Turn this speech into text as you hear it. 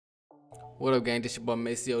What up, gang? This your boy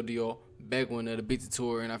Maceo back with another beat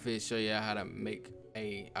tutorial, and I feel show you how to make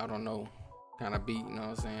a kind of beat. You know what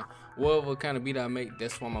I'm saying? Whatever kind of beat I make,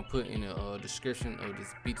 that's what I'm gonna put in the description of this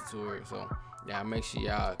beat tutorial. So yeah, make sure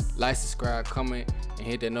y'all like, subscribe, comment, and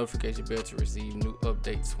hit that notification bell to receive new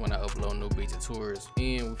updates when I upload new beat tutorials.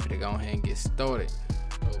 And we finna go ahead and get started.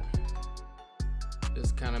 So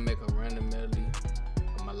just kind of make a random melody,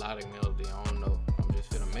 a melodic melody. I don't know. I'm just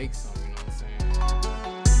finna make some. You know what I'm saying?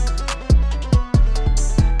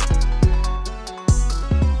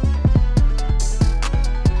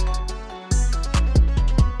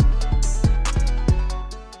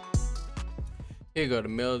 Here go the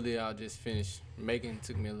melody I just finished making.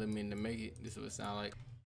 Took me a little minute to make it. This is what it sound like.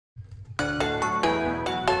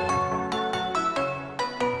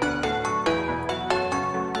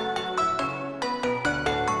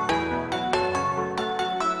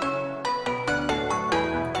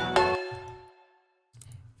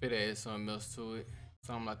 Fit add something else to it.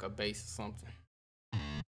 Something like a bass or something.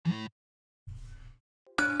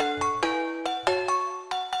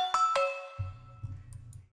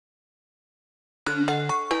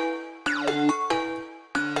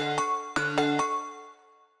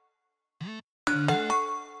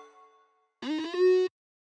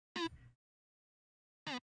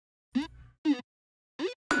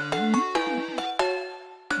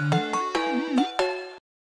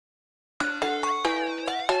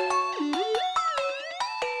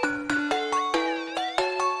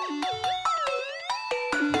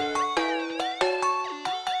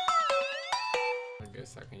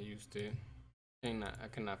 I can use that. I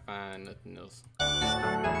cannot find nothing else.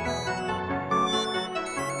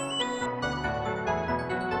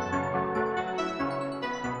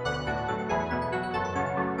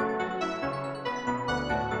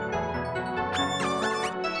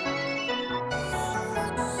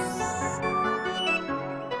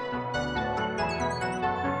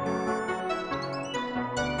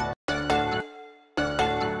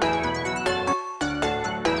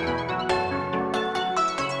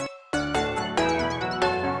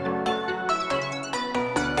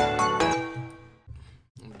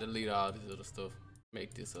 Delete all this other stuff.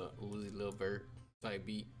 Make this a Lil Uzi Vert type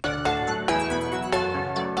beat. I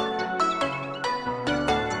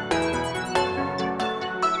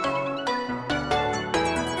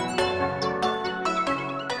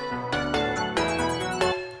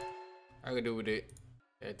could do with it.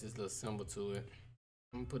 Add this little symbol to it.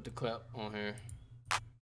 I'm gonna put the clap on here.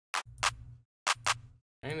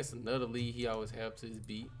 And it's another lead he always have to his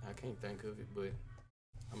beat. I can't think of it, but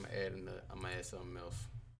I'm gonna add something else.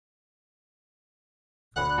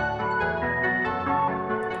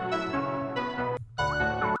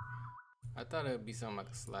 I thought it would be something like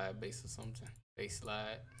a slide bass or something. Bass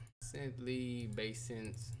slide. Simply bass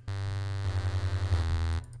synths.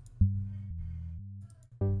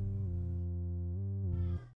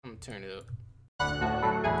 I'm gonna turn it up.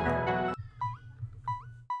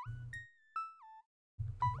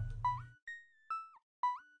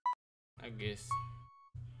 I guess.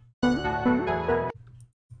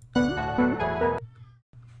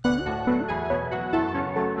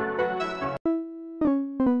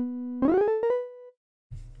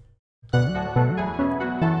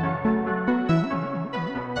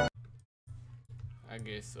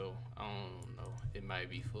 So I don't know. It might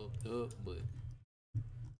be fucked up, but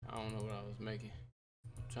I don't know what I was making.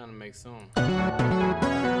 I'm trying to make some.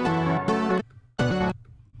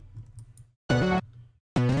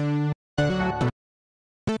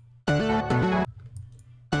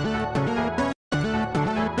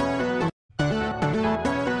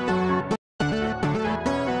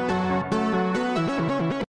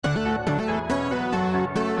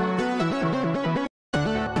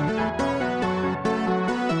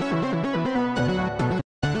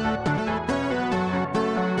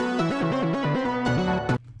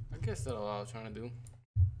 That's all I was trying to do.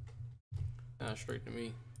 Sounds straight to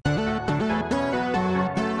me.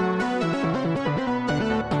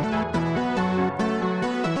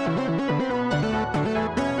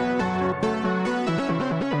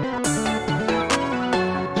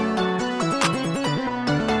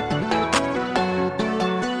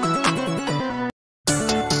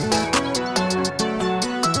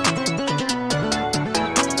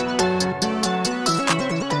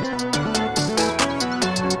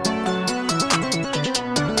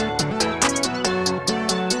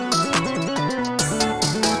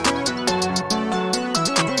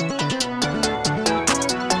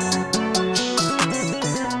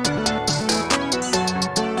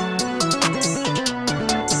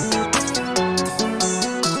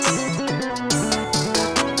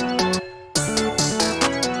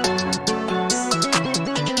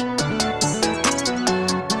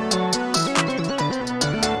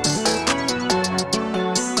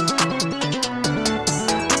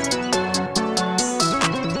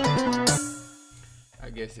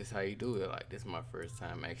 you do it. Like, this is my first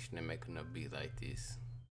time actually making a beat like this.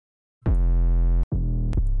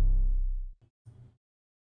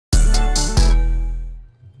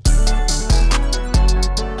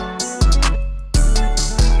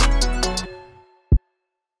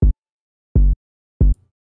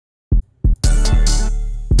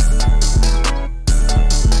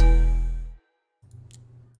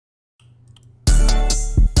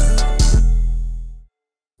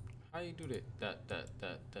 How you do that? That.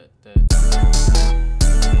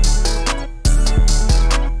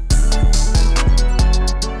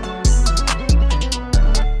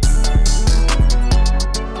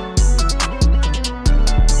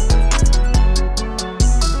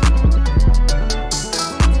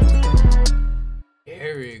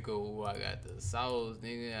 There we go. I got the sauce,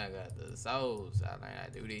 nigga. I got the sauce. I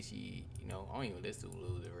do this shit. You know, I don't even listen to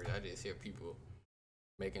Lil Uzi Vert. I just hear people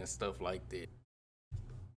making stuff like that.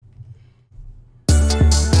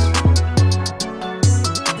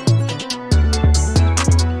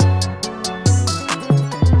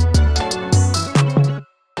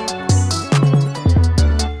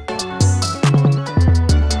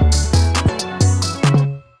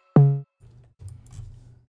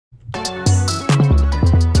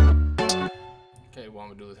 Okay, what I'm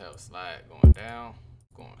gonna do is have a slide going down,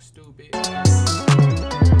 going stupid. Oh,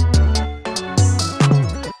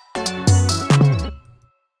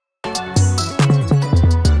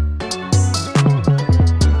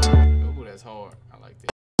 that's hard. I like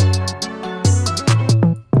that.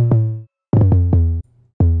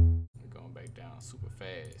 We're going back down super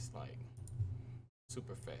fast, like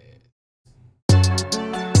super fast.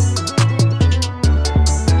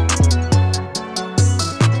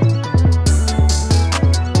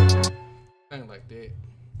 Like that.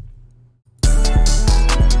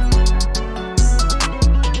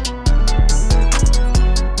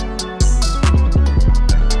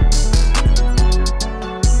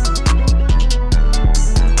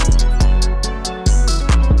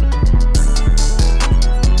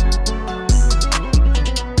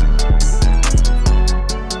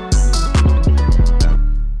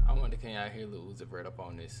 I wonder, can y'all hear Lil Uzi Vert up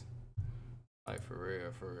on this? Like, for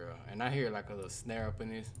real, for real. And I hear like a little snare up in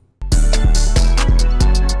this.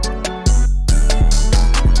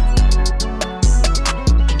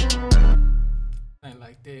 Ain't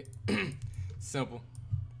like that. Simple.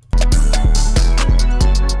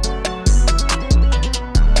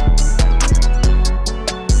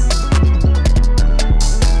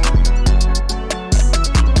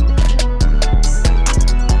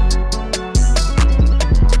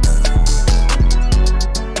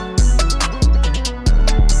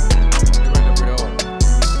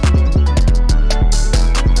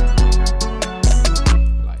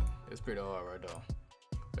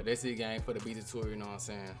 That's it, gang, for the beat tour, you know what I'm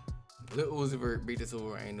saying? Lil Uzi Vert beat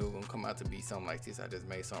tour ain't no gonna come out to be something like this. I just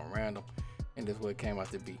made something random, and this is what it came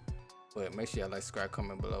out to be. But make sure y'all like, subscribe,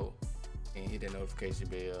 comment below, and hit that notification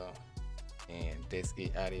bell. And that's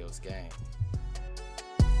it. Adios, gang.